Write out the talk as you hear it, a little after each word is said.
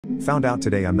Found out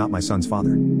today I'm not my son's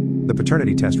father. The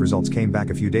paternity test results came back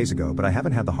a few days ago, but I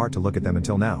haven't had the heart to look at them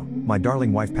until now. My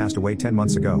darling wife passed away 10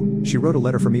 months ago. She wrote a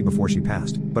letter for me before she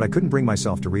passed, but I couldn't bring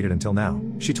myself to read it until now.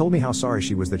 She told me how sorry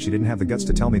she was that she didn't have the guts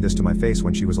to tell me this to my face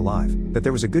when she was alive, that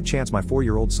there was a good chance my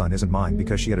 4-year-old son isn't mine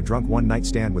because she had a drunk one-night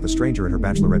stand with a stranger at her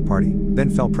bachelorette party, then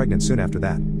fell pregnant soon after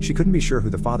that. She couldn't be sure who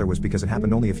the father was because it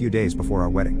happened only a few days before our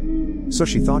wedding. So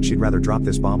she thought she'd rather drop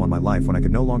this bomb on my life when I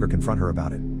could no longer confront her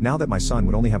about it. Now that my son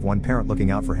would only have one parent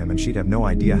looking out for him and she'd have no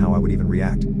idea how I would even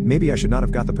react. Maybe I should not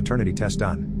have got the paternity test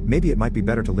done. Maybe it might be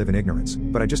better to live in ignorance,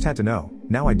 but I just had to know.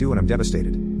 Now I do and I'm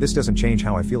devastated. This doesn't change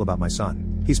how I feel about my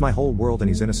son. He's my whole world and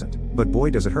he's innocent. But boy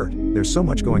does it hurt. There's so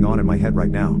much going on in my head right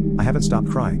now. I haven't stopped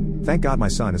crying. Thank God my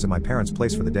son is at my parents'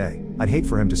 place for the day. I'd hate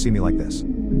for him to see me like this.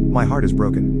 My heart is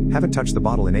broken. Haven't touched the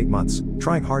bottle in 8 months.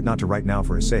 Trying hard not to right now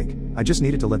for his sake. I just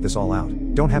needed to let this all out.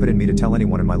 Don't have it in me to tell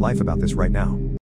anyone in my life about this right now.